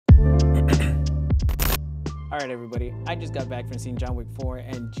All right, everybody. I just got back from seeing John Wick 4,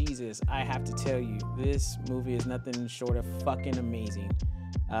 and Jesus, I have to tell you, this movie is nothing short of fucking amazing.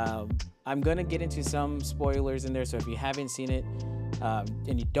 I'm gonna get into some spoilers in there, so if you haven't seen it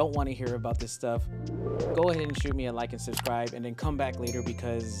and you don't want to hear about this stuff, go ahead and shoot me a like and subscribe, and then come back later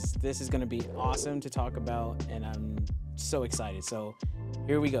because this is gonna be awesome to talk about, and I'm so excited. So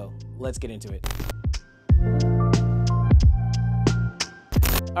here we go. Let's get into it.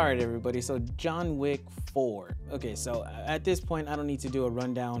 All right, everybody. So John Wick 4. Okay, so at this point, I don't need to do a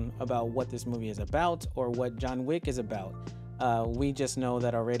rundown about what this movie is about or what John Wick is about. We just know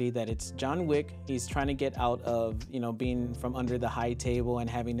that already that it's John Wick. He's trying to get out of, being from under the high table and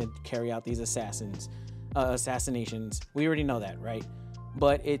having to carry out these assassinations. We already know that, right?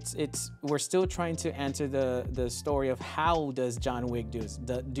 But we're still trying to answer the story of how does John Wick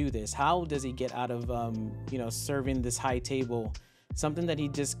do this? How does he get out of serving this high table? Something that he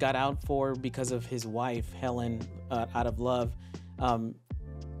just got out for because of his wife, Helen, out of love.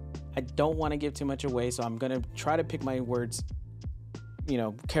 I don't want to give too much away, so I'm going to try to pick my words,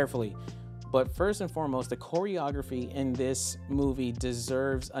 carefully. But first and foremost, the choreography in this movie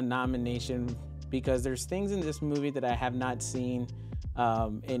deserves a nomination because there's things in this movie that I have not seen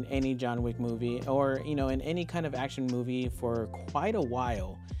in any John Wick movie or, in any kind of action movie for quite a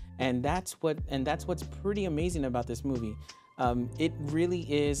while. And that's what's pretty amazing about this movie. It really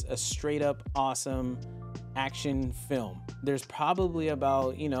is a straight up awesome action film. There's probably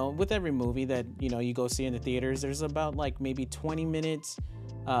about, with every movie that, you go see in the theaters, there's about like maybe 20 minutes,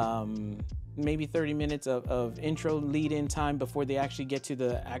 maybe 30 minutes of intro lead in time before they actually get to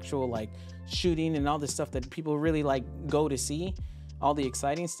the actual like shooting and all the stuff that people really like go to see, all the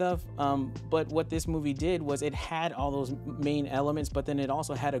exciting stuff. But what this movie did was it had all those main elements, but then it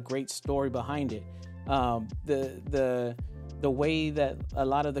also had a great story behind it. The way that a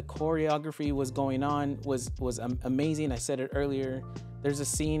lot of the choreography was going on was amazing. I said it earlier. There's a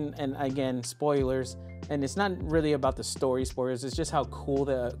scene, and again, spoilers, and it's not really about the story spoilers. It's just how cool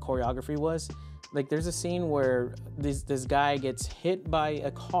the choreography was. Like, there's a scene where this guy gets hit by a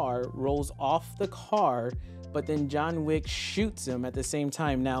car, rolls off the car, but then John Wick shoots him at the same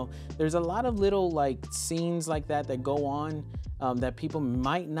time. Now, there's a lot of little like scenes like that go on that people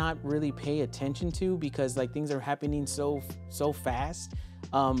might not really pay attention to because like things are happening so fast.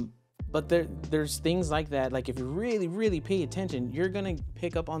 But there's things like that. Like if you really pay attention, you're gonna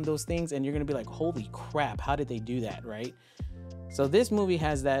pick up on those things and you're gonna be like, holy crap, how did they do that, right? So this movie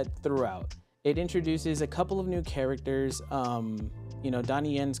has that throughout. It introduces a couple of new characters.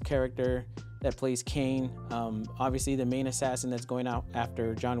 Donnie Yen's character that plays Kane, obviously the main assassin that's going out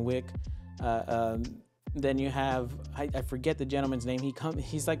after John Wick. Then you have, I forget the gentleman's name.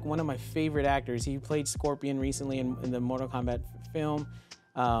 He's like one of my favorite actors. He played Scorpion recently in the Mortal Kombat film.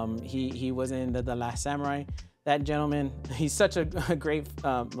 He was in the Last Samurai. That gentleman, he's such a great,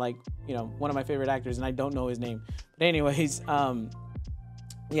 one of my favorite actors, and I don't know his name. But anyways,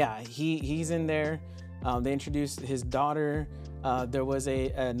 he's in there. They introduced his daughter. There was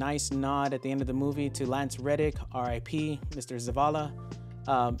a nice nod at the end of the movie to Lance Reddick, R.I.P., Mr. Zavala.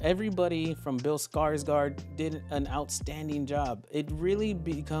 Everybody from Bill Skarsgård did an outstanding job. It really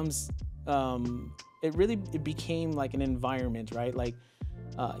became like an environment, right? Like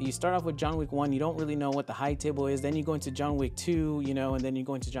you start off with John Wick 1, you don't really know what the high table is. Then you go into John Wick 2, and then you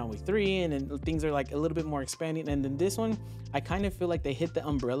go into John Wick 3, and then things are like a little bit more expanding. And then this one, I kind of feel like they hit the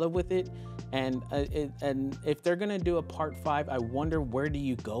umbrella with it. And if they're gonna do a part 5, I wonder where do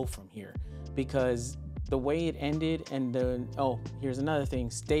you go from here? Because the way it ended, and here's another thing,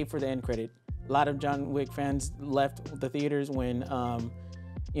 stay for the end credit. A lot of John Wick fans left the theaters when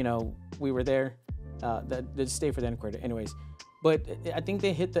we were there. That stay for the end credit anyways. But I think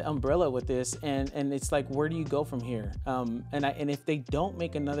they hit the umbrella with this, and it's like, where do you go from here? And if they don't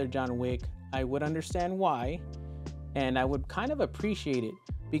make another John Wick, I would understand why, and I would kind of appreciate it.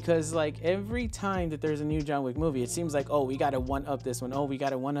 Because like every time that there's a new John Wick movie, it seems like, we got to one up this one. We got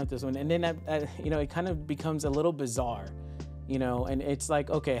to one up this one. And then, it kind of becomes a little bizarre, and it's like,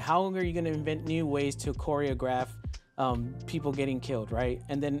 okay, how are you going to invent new ways to choreograph people getting killed, right?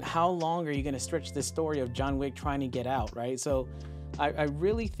 And then how long are you going to stretch the story of John Wick trying to get out, right? So I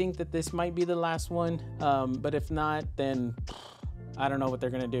really think that this might be the last one. But if not, then I don't know what they're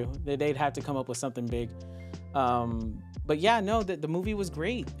going to do. They'd have to come up with something big. But yeah, no, the movie was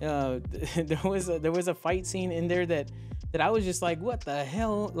great. There was a fight scene in there that I was just like, what the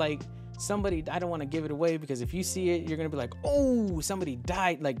hell? Like somebody, I don't want to give it away because if you see it, you're gonna be like, oh, somebody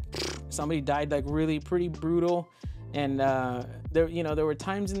died. Like really pretty brutal. And there were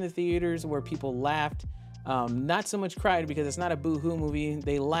times in the theaters where people laughed. Not so much cried because it's not a boo-hoo movie.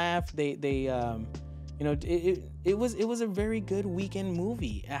 They laughed. They You know, it was a very good weekend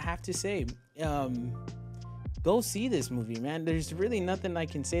movie, I have to say. Go see this movie, man. There's really nothing I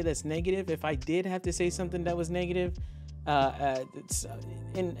can say that's negative. If I did have to say something that was negative,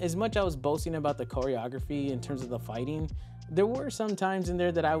 in as much I was boasting about the choreography in terms of the fighting, there were some times in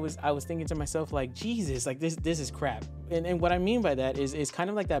there that I was thinking to myself, like, Jesus, like this is crap. And what I mean by that is kind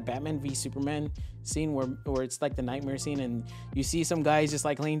of like that Batman v Superman scene where it's like the nightmare scene, and you see some guys just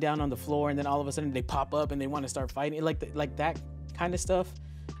like laying down on the floor, and then all of a sudden they pop up and they want to start fighting, like that kind of stuff.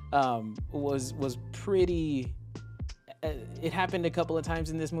 Was pretty. It happened a couple of times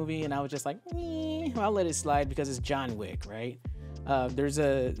in this movie, and I was just like, I'll let it slide because it's John Wick, right? There's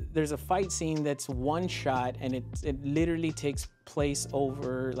a fight scene that's one shot, and it literally takes place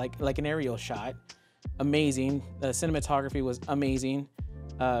over like an aerial shot. Amazing. The cinematography was amazing,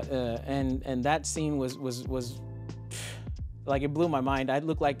 and that scene was like, it blew my mind. It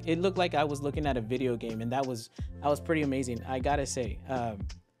looked like I was looking at a video game, and that was pretty amazing, I gotta say.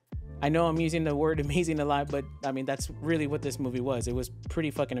 I know I'm using the word amazing a lot, but I mean, that's really what this movie was. It was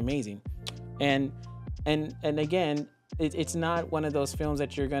pretty fucking amazing. And again, it's not one of those films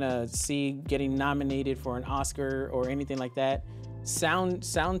that you're gonna see getting nominated for an Oscar or anything like that.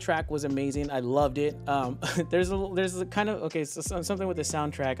 Soundtrack was amazing. I loved it. There's a kind of, okay, so something with the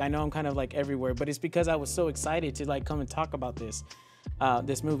soundtrack. I know I'm kind of like everywhere, but it's because I was so excited to like come and talk about this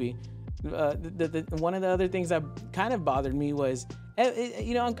movie. One of the other things that kind of bothered me was,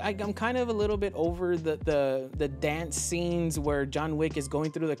 you know, I'm kind of a little bit over the dance scenes where John Wick is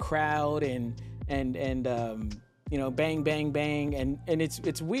going through the crowd and you know, bang bang bang, and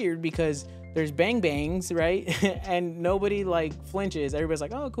it's weird because there's bang bangs, right? And nobody like flinches. Everybody's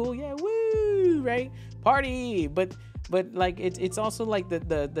like, oh cool, yeah, woo, right, party. But like it's also like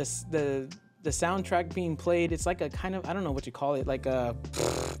the soundtrack being played. It's like a kind of, I don't know what you call it, like a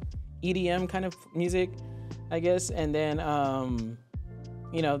EDM kind of music, I guess. And then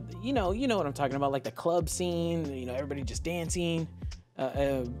you know what I'm talking about, like the club scene, you know, everybody just dancing.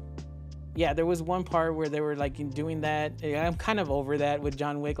 Yeah, there was one part where they were like doing that. I'm kind of over that with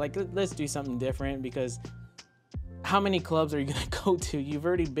John Wick. Like, let's do something different, because how many clubs are you gonna go to? You've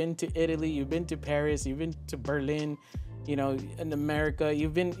already been to Italy, you've been to Paris, you've been to Berlin, you know, in America,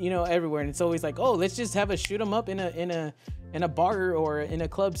 you've been, you know, everywhere, and it's always like, oh, let's just have a shoot 'em up in a bar or in a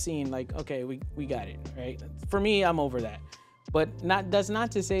club scene. Like, okay, we got it, right? For me, I'm over that. But that's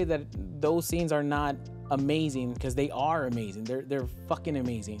not to say that those scenes are not amazing, because they are amazing. They're fucking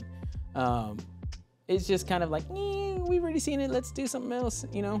amazing. It's just kind of like, we've already seen it, let's do something else,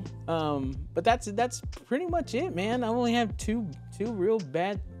 you know. But that's pretty much it, man. I only have two real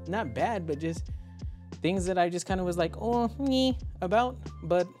bad, not bad, but just things that I just kind of was like, about.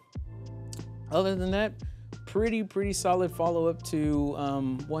 But other than that, pretty solid follow-up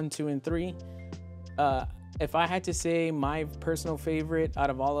to 1, 2, and 3. If I had to say my personal favorite out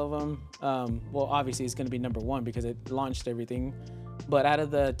of all of them, well, obviously it's going to be number 1 because it launched everything. But out of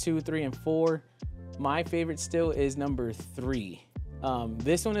the 2, 3, and 4, my favorite still is number 3.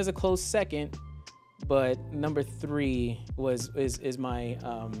 This one is a close second, but number 3 is my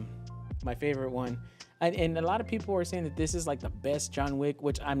my favorite one. And a lot of people are saying that this is like the best John Wick,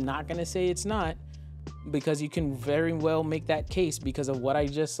 which I'm not gonna say it's not, because you can very well make that case because of what I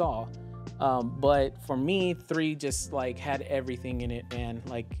just saw. But for me, 3 just like had everything in it, man.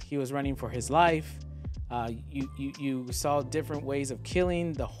 Like, he was running for his life. You saw different ways of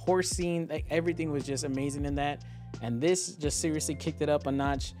killing. The horse scene, like, everything was just amazing in that. And this just seriously kicked it up a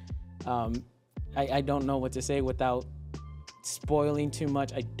notch. I don't know what to say without spoiling too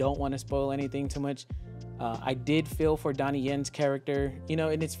much. I don't want to spoil anything too much. I did feel for Donnie Yen's character, you know,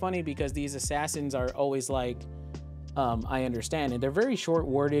 and it's funny because these assassins are always like, I understand, and they're very short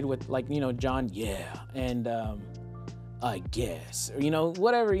worded with, like, you know, John, yeah, and I guess, or, you know,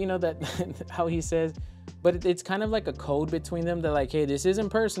 whatever, you know, that how he says. But it's kind of like a code between them. They're like, hey, this isn't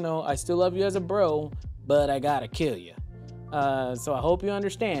personal, I still love you as a bro, but I gotta kill you. So I hope you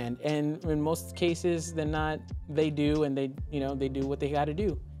understand. And in most cases than not, they do, and they do what they gotta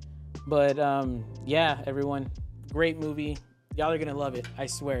do. But yeah, everyone, great movie. Y'all are gonna love it, I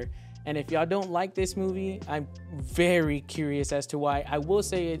swear. And if y'all don't like this movie, I'm very curious as to why. I will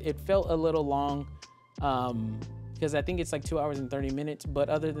say it felt a little long, because I think it's like 2 hours and 30 minutes. But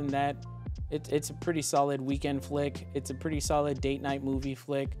other than that, it's a pretty solid weekend flick. It's a pretty solid date night movie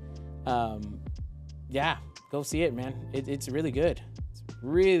flick. Yeah, go see it, man. It's really good. It's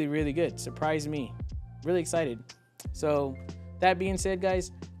really good. Surprised me. Really excited. So that being said,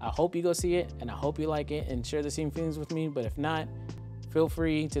 guys, I hope you go see it, and I hope you like it and share the same feelings with me. But if not, feel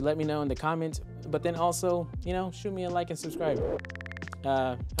free to let me know in the comments. But then also, you know, shoot me a like and subscribe.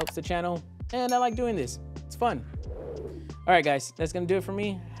 Helps the channel. and I like doing this. It's fun. All right, guys, that's gonna do it for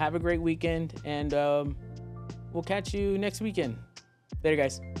me. Have a great weekend, and we'll catch you next weekend. Later,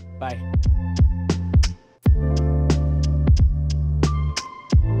 guys. Bye.